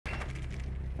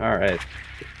All right.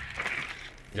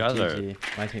 You guys are.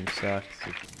 GG. My team sucks.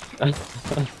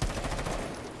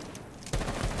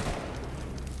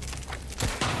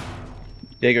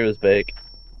 Jaeger is big.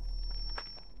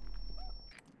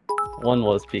 One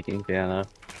was peeking piano.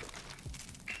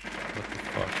 What the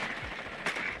fuck?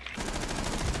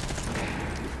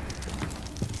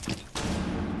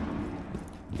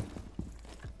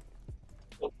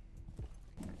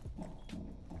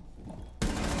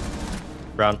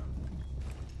 Brown.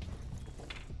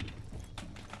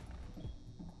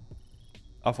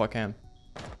 Off what cam?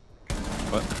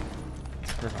 What?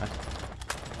 Never mind.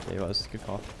 Yeah, it was. Good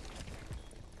call.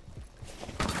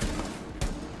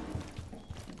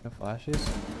 No flashes?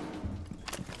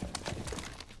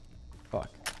 Fuck.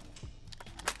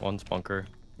 One's bunker.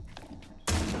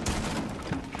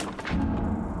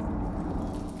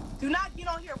 Do not get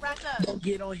on here, rapper. Don't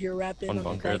get on here rapping. One on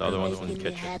bunker, the other one's in the making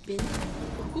it kitchen.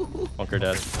 happen. Bunker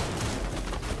dead.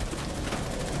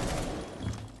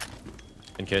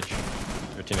 In kitch.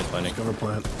 Your teammate's planning. Cover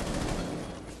plant.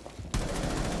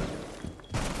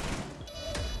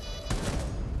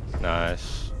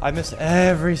 Nice. I missed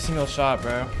every single shot,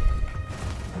 bro.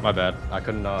 My bad. I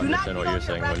couldn't understand what you were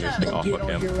saying when you were saying Don't off get what on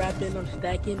cam. here rapping. I'm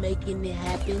stacking, making it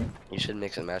happen. You should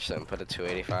mix and match them. Put a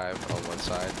 285 on one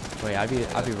side. Wait, I'd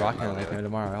be rocking it like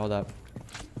tomorrow. Hold up.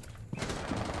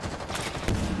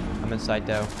 I'm in sight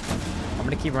though. I'm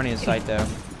gonna keep running in sight though.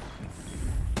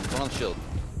 One on shield.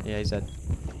 Yeah, he's dead.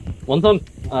 One's on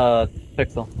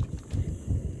pixel.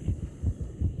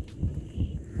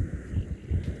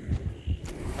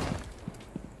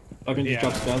 I can just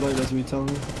drop skylight, that's what you telling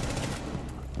me?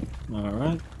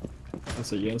 Alright.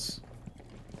 That's a yes.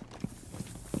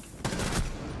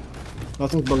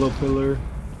 Nothing's below pillar.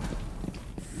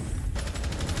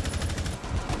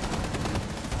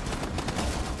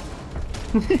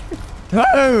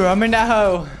 Oh, I'm in that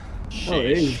hole. Oh,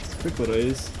 ace. Quick with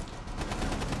ace.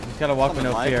 Just gotta walk with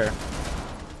no fear.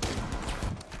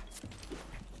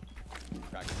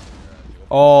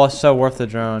 Oh, so worth the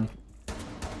drone.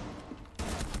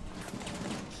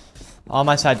 On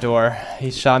my side door.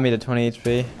 He shot me to 20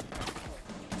 HP.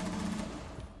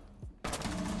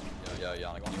 Yeah. You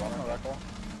want to wreck wall?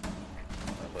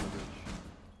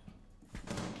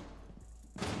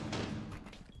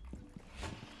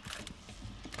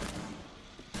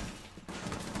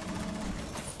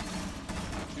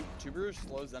 Two Brewers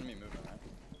slows enemy movement, right?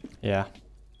 Yeah.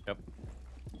 Yep.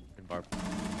 Good barb.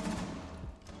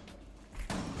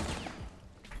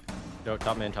 Yo,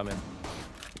 top man, top man.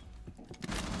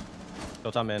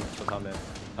 Go top man, go top man,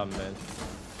 top man.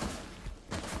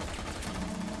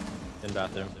 In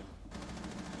bathroom.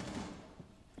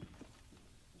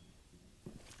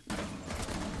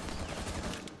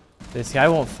 This guy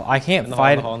won't. I can't In the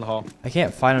fight. hall, in the hall. I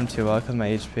can't fight him too well because my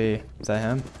HP. Is that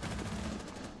him?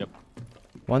 Yep.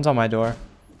 One's on my door.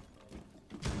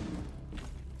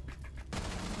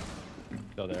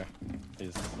 Go there.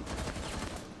 He's.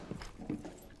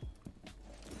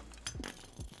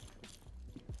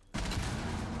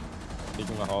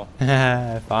 Peeking the hall.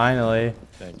 Finally.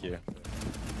 Thank you.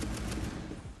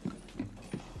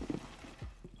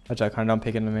 Watch out, don't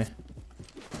pick into me.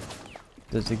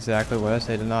 That's exactly what I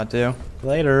say to not do.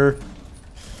 Later.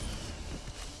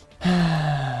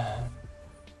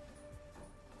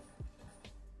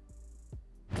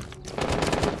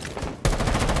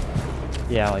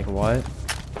 Yeah, like what?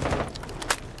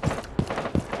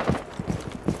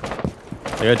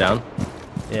 They go down.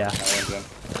 Yeah.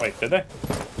 Wait, did they?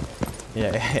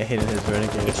 Yeah, I hated his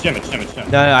renegade. It's Jim.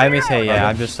 No, I mean say yeah.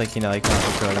 I'm just like like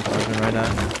throwing a poison right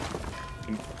now.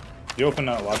 You open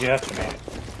lobby hatch or main?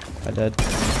 I did.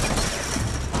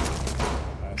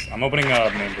 Nice. I'm opening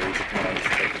main breach if you want to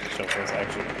take the show first,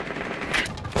 actually.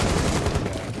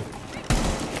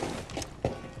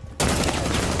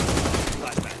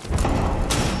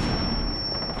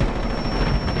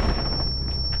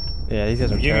 Yeah, these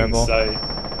guys are Giving terrible.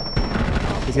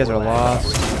 sight. These guys are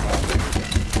lost.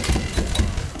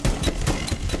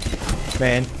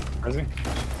 Man, Is he?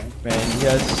 man, you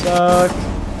guys suck.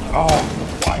 Oh,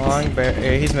 Long bear.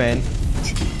 Yeah, he's main.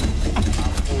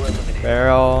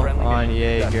 Barrel on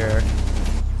Jaeger.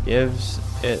 Gives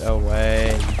it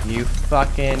away. You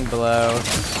fucking blow.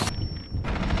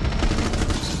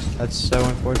 That's so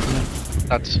unfortunate.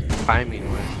 That's timing,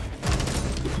 man.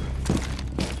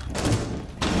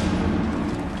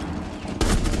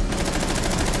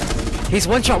 He's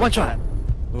one shot.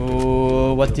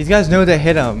 Ooh, what? These guys know they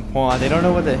hit him. Hold on, they don't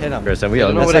know what they hit him. Chris, and we They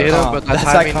own don't know this. what they hit him, comp. but that's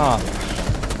That's that timing. comp.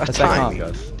 That's that comp.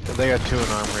 Guys. They got two in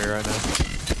armory right now.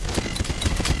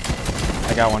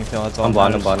 I got one kill. That's all. I'm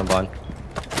blind, I'm that blind, I'm blind.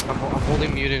 I'm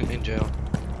holding mute in jail.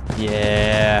 matters.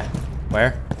 Yeah.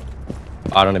 Where?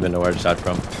 I don't even know where I just died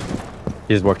from.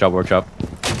 He's workshop.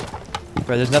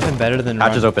 Bro, there's nothing better than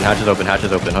Hatch is run. open,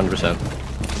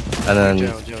 100%. And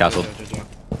then castle.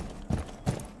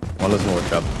 One was in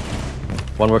workshop.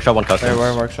 One workshop, one customs.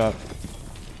 We're in workshop.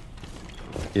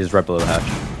 He's right below the hatch.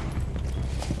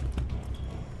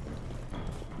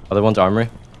 Other one's armory,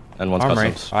 and one's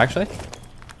Armory. customs. Oh, actually?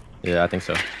 Yeah, I think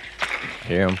so.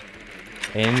 Hear him.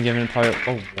 Aim giving probably.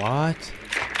 Oh, what?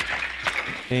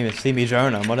 Didn't even see me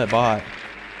drone him. What it bought?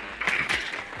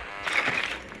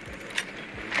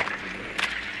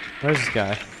 Where's this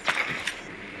guy?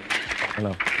 I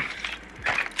don't know.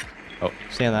 Oh,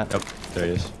 Seeing that. oh, there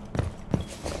he is.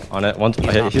 On it. One's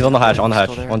he's on the hatch.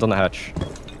 One's on the hatch.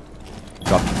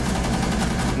 Drop.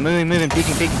 Moving,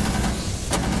 peeking.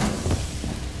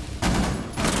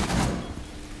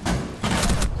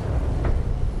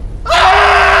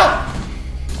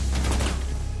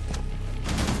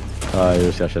 You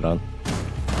just got shit on.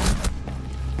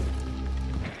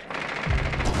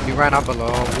 He ran up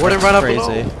below. Warden ran up below.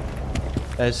 Crazy.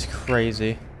 That's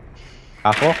crazy.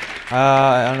 Half full?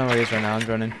 I don't know where he is right now. I'm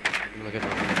running. Look at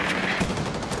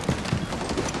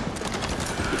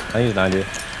I think he's 90.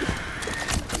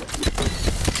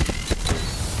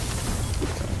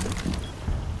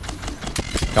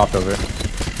 Chopped over.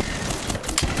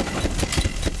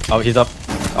 Oh, he's up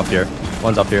here.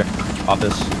 One's up here.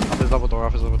 Office. Off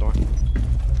his level door.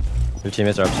 Your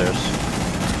teammates are upstairs.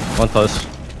 One close.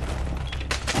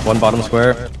 One bottom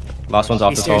square. Last one's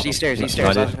office hall. He stairs.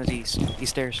 90. He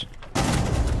stairs.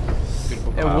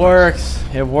 It works.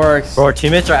 It works. Bro, our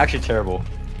teammates are actually terrible.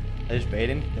 They're just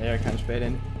baiting. They are kind of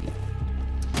baiting.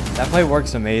 That play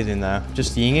works amazing though.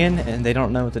 Just yinging and they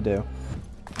don't know what to do.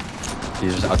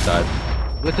 He's just outside.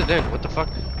 What's it in? What the fuck?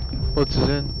 What's it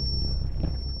in?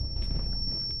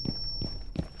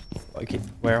 Okay,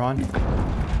 where on?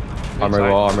 Armor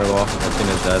wall. Our team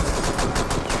is dead.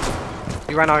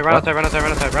 He ran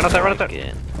outside.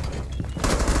 Again.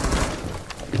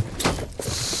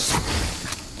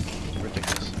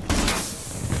 Ridiculous.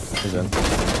 He's in.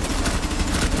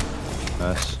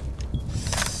 Nice.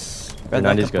 Read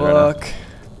 90's like good book. right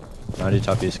now. 90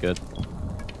 top is good.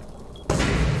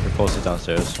 Your pulse is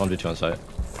downstairs. 1v2 on site.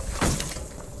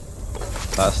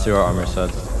 Last two are armor set.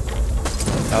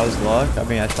 That was luck. I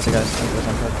mean, I thought the guys think it was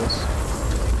on purpose.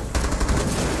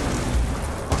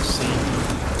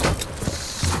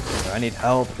 I need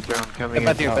help. Coming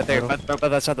but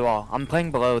that's not the wall. I'm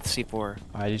playing below with C4. Alright,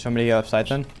 do you want me to get upside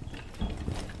then?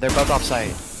 They're both off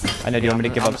site. I know. Do you want me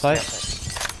to give upside?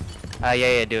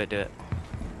 Yeah, do it.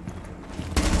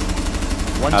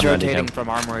 One's I'm rotating him. from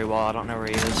armory wall. I don't know where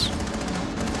he is.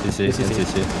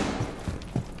 CC.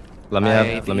 Let me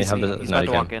have the He's about 90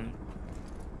 to walk cam. in.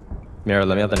 Mirror,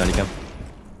 let me have the 90 cam.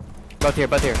 Both here.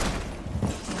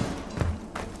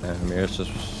 Yeah, Mirror's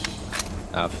just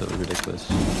absolutely ridiculous.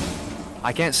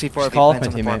 I can't see four Just if he call plants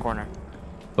off in my the far teammate. corner.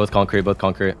 Both concrete.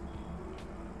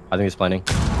 I think he's planning.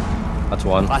 That's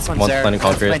one. Last one's One's there. planning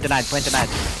concrete. Plant denied.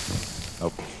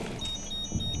 Oh.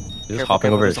 He's just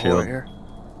hopping over his shield. Here.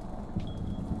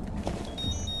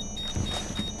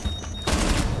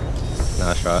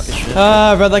 Nice shot.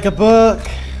 Ah, read like a book.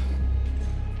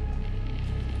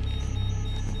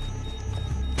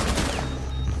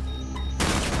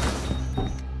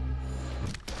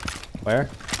 Where?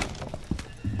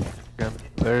 Yeah,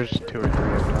 there's 2 or 3 up top.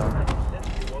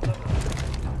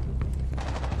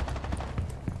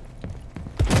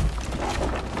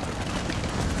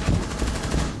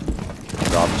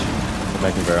 Dropped. They're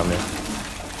making bear on me.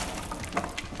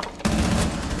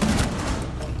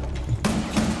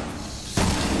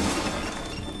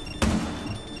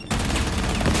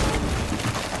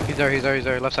 He's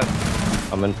there. Left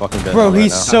side. I'm in fucking bed. Bro, right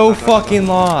he's now. so fucking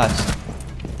lost.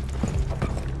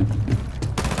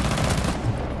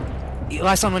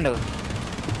 Last on window.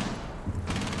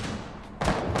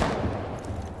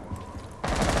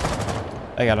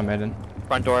 I got him, Maiden.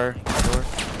 Front door.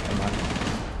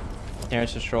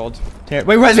 Terrence just trolled. Wait,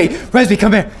 Resby,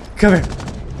 come here.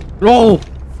 Roll.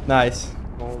 Nice.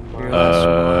 Oh my. Your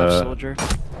last soldier.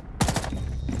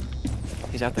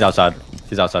 He's out He's there. outside.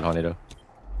 He's outside, Hornado.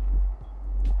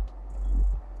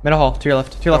 Middle hall, to your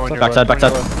left. Backside.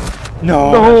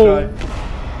 No.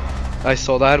 I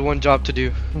sold. I had one job to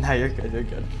do. Nah, you're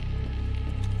good.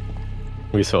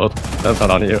 We sold. That's not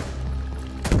on you.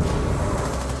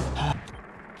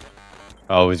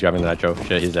 Oh, he's grabbing the nitro.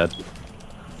 Shit, he's dead.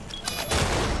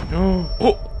 No.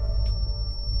 Oh.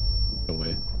 No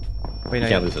way. Wait, You no,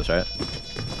 can't lose this, right?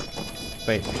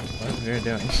 Wait, what are you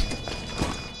doing?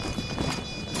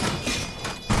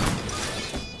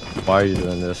 Why are you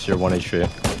doing this? You're 1 HP.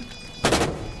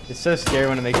 It's so scary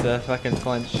when it makes the fucking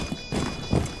flinch.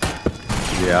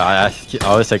 Yeah, I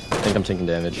always think I'm taking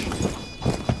damage.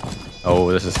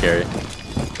 Oh, this is scary.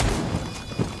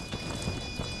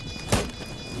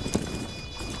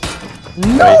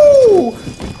 No!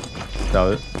 That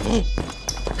was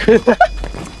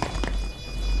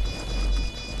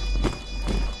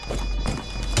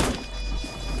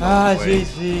Ah,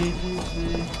 GG,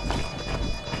 GG.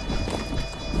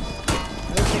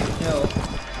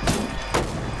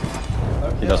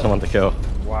 He doesn't want the kill.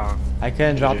 Wow. I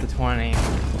couldn't drop the 20.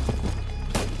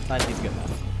 Not he's good enough.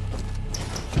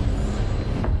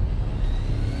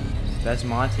 That's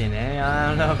Monty and I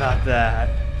don't know about that.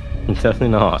 Definitely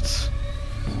not.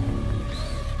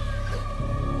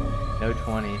 No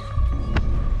 20.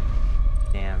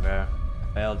 Damn, bro.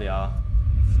 Failed y'all.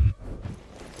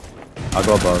 I'll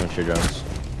go above and shoot drones.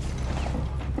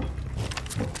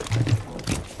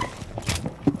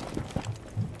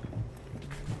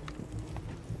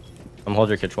 I'm hold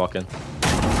your kitch walking.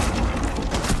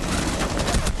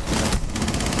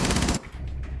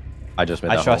 I just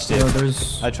made that I trust hole. you.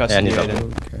 there's... I trusted you, he's up.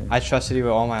 Aiden. Okay. I trusted you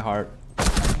with all my heart.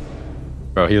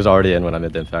 Bro, he was already in when I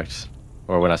made the impact.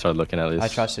 Or when I started looking at least. I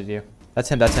trusted you. That's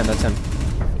him, that's him, that's him.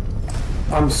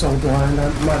 I'm so blind.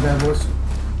 My bad, boys.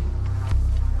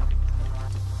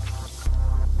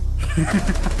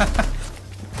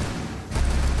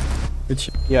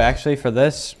 Yeah, actually for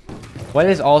this, what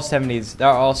is all 70s? They're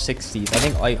all 60s. I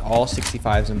think like all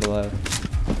 65s and below.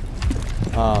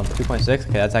 2.6?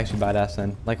 Okay, that's actually badass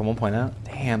then. Like a 1.0?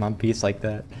 Damn, I'm beast like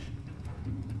that.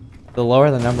 The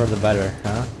lower the number, the better,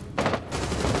 huh?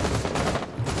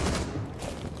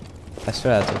 I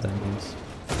swear that's what that means.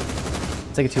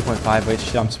 It's like a 2.5, but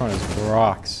shit, I'm smart as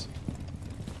rocks.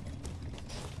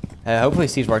 Hopefully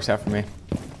Siege works out for me.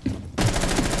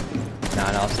 Nah,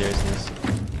 in all seriousness.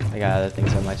 I got other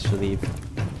things on my sleeve.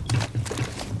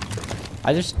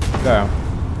 I just... Bro.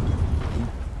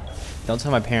 Don't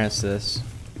tell my parents this.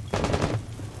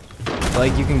 But,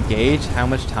 like, you can gauge how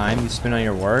much time you spend on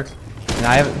your work. And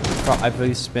I've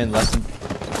really spent less than...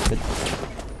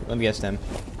 Let me guess them.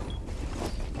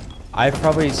 I've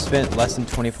probably spent less than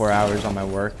 24 hours on my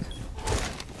work.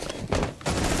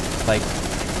 Like,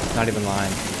 not even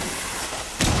lying.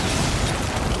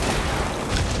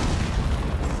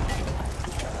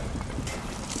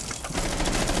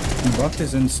 Buck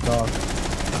is in stock.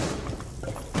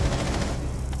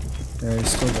 Yeah, he's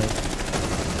still there.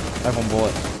 I have one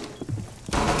bullet.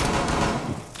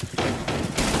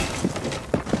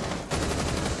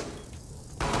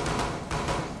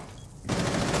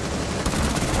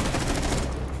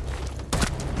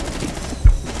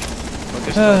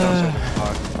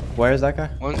 Where is that guy?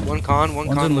 One con, one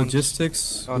One's con, in one...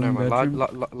 logistics. Oh, never bedroom.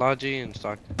 mind. Logi and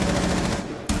stock.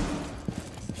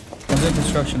 One's in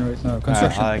construction right now.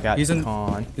 Construction. I got he's in.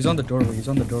 con. He's on the doorway. He's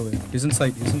on the doorway. He's in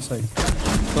sight. He's in sight.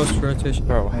 Close to rotation.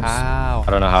 Bro, Nice. how?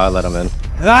 I don't know how I let him in.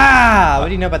 Ah! What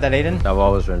do you know about that, Aiden? That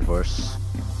wall was reinforced.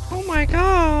 Oh my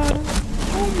god!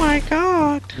 Oh my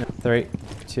god! 3,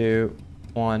 2,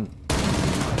 1.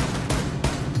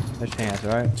 There's chance,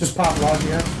 right? Just pop log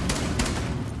here.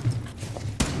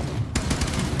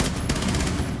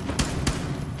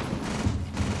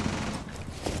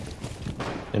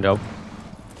 You know.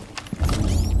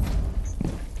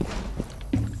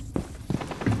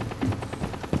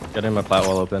 Getting my plat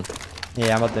wall open.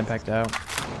 Yeah, I'm about to impact out.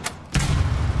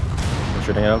 I'm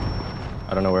shooting at him.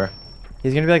 I don't know where.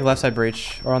 He's gonna be like left side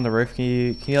breach or on the roof. Can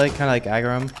you like kind of like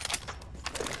aggro him?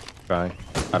 Trying.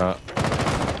 I don't.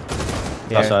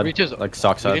 Yeah. Left side. Reaches- Like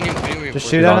sock We side. didn't even Just reinforce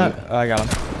shoot it. at him. Oh, I got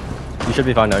him. You should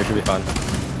be fine now. You should be fine.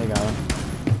 I got him.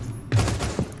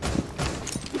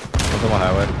 One's on the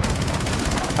highway.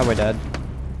 Highway dead.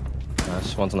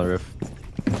 Nice. One's on the roof.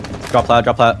 Drop plat.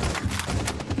 Drop plat.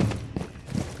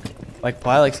 Like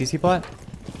plat, like CC plat?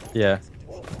 Yeah.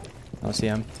 I don't see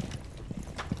him.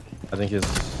 I think he's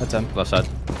That's him. left side.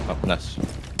 Oh, nice.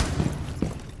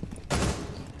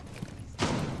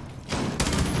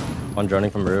 One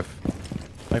droning from roof.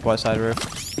 Like what side roof?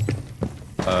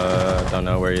 Don't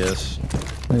know where he is.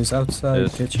 He's outside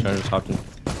His kitchen. turn just hopped in.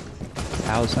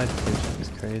 Outside kitchen is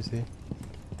crazy.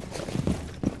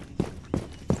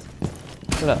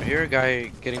 Shut up. I hear a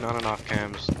guy getting on and off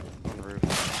cams on the roof.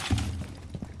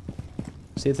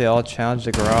 See if they all challenge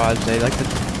the garage. They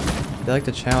like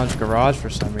to challenge garage for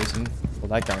some reason. Well,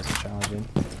 that guy wasn't challenging.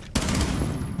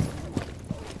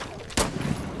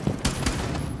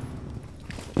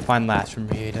 Find last from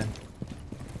me, Aiden.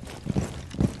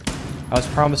 I was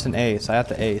promised an ace. I got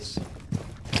the ace.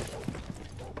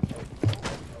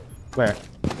 Where?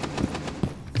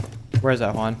 Where is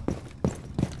that, Juan?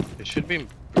 It should be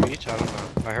breach, I don't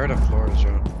know. I heard a floor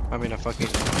drone. I mean a fucking...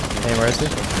 Hey, where is he?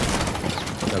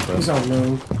 No, bro. He's on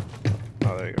low. Oh,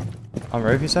 Oh, there you go. On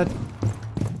roof, you said?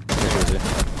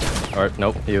 Jacuzzi. Or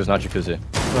nope, he was not jacuzzi.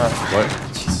 What?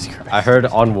 Jesus Christ. I heard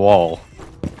on wall.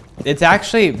 It's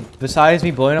actually, besides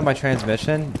me blowing up my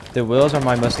transmission, the wheels are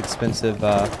my most expensive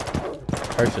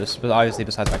purchase, but obviously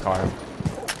besides my car.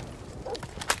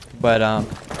 But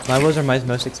my wheels are my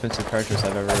most expensive purchase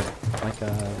I've ever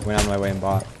went out of my way and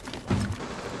bought.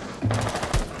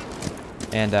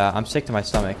 And I'm sick to my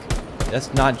stomach.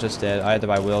 That's not just it. I had to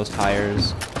buy wheels,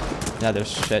 tires, and other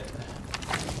shit.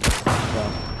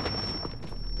 So,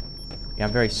 yeah,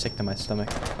 I'm very sick to my stomach.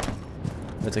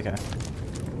 It's okay.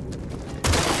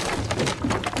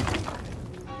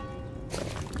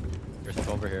 There's stuff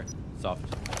over here. Soft.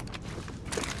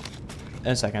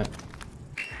 In a second.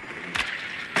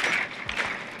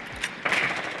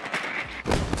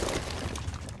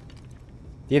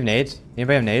 Do you have nades?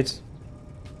 Anybody have nades?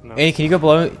 No. Hey, can you go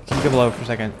below? Can you go below for a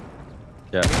second?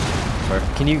 Yeah. Where?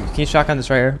 Can you shotgun this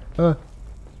right here?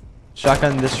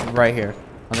 Shotgun this right here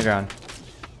on the ground.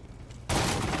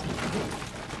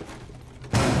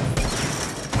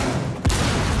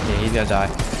 Yeah, he's gonna die.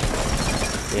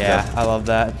 Yeah, I love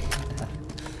that.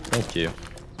 Thank you.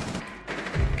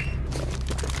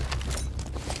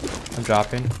 I'm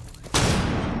dropping.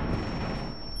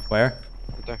 Where?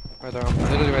 Right there. Right there.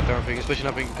 Literally right there. He's pushing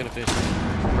up and gonna finish.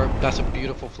 That's a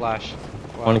beautiful flash.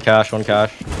 Wow. One cash, one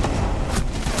cash.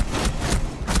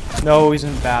 No, he's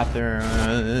in the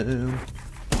bathroom.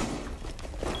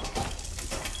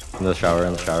 In the shower,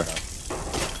 in the shower.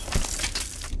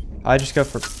 I just go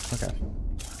for... Okay.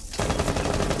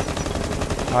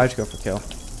 I just go for kill.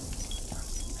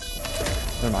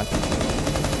 Never mind.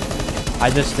 I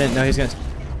just didn't know he's gonna...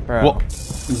 Bro. What?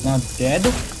 He's not dead?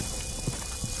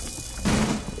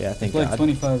 Yeah, I think It's like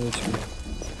 25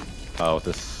 HP. Oh,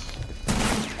 this.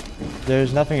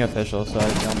 There's nothing official, so I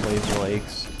don't believe the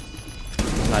leaks.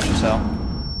 Not yourself.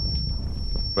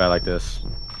 But I like this.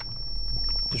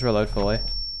 Just reload fully.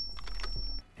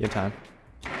 You have time.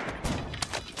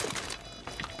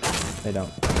 They don't.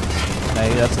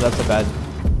 Hey, that's a bad.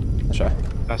 Let's try.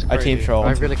 That's I crazy. team trolled.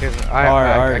 I really couldn't.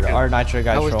 Our nitro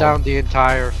guy I was trolled. down the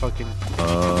entire fucking.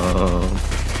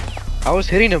 I was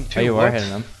hitting him too. Oh, you were hitting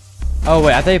him. Oh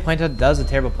wait, I thought you planted. That was a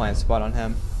terrible plant spot on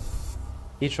him.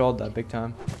 He trolled that big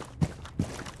time.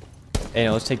 Hey,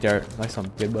 no, let's take dirt. Like some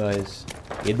good boys.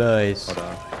 Good boys. Hold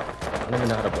on. I don't even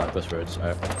know how to blacklist roads.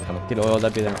 Alright, Get oiled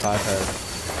up either in 5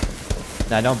 head.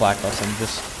 Nah, don't blacklist them.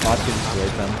 Just watch you just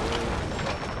wait them.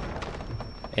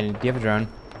 And do you have a drone?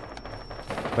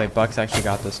 Wait, Buck's actually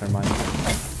got this. Never mind.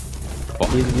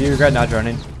 Do you regret not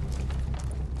droning?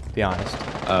 Be honest.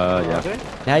 Yeah.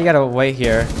 Now you gotta wait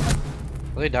here.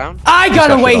 Are they down? I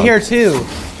gotta got wait shit on. here too.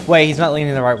 Wait, he's not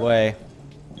leaning the right way.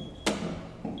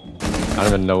 I don't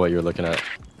even know what you're looking at.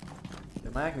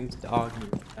 The Mac needs dog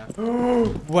meat.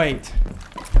 Wait.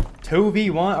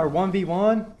 2v1 or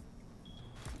 1v1?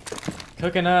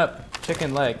 Cooking up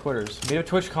chicken leg quarters. Meet a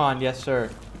TwitchCon, yes sir.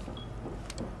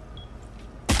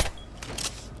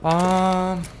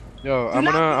 Yo, I'm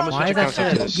gonna Why switch is that accounts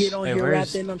after shit? this. Get on Hey, here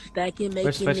where's- rapping, I'm stacking,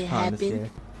 Where's making it TwitchCon this year?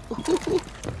 happen.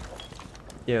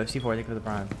 Yo, C4, thank you for the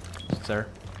prime. Sir.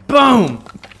 Boom!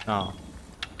 Oh.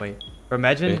 Wait.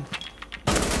 Imagine.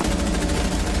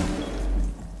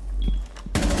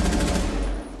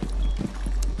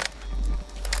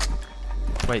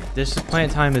 Wait, this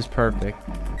plant time is perfect.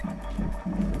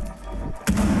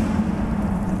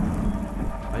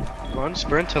 Come on,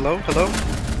 sprint. Hello, hello.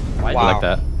 Why? I like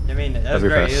that. I mean, that was That'd be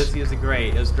great. fast. It was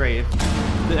great. It was great.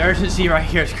 The urgency right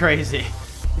here is crazy.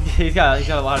 he's got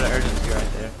a lot of urgency right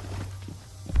there.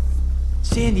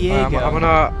 San Diego. I'm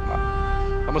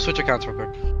gonna switch accounts real quick.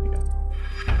 Okay.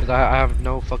 Cause I have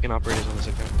no fucking operators on this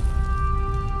account.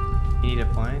 You need a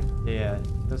plane? Yeah.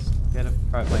 Let's get a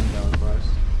private plane going for us.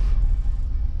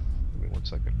 Give me 1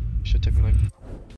 second. Should take me like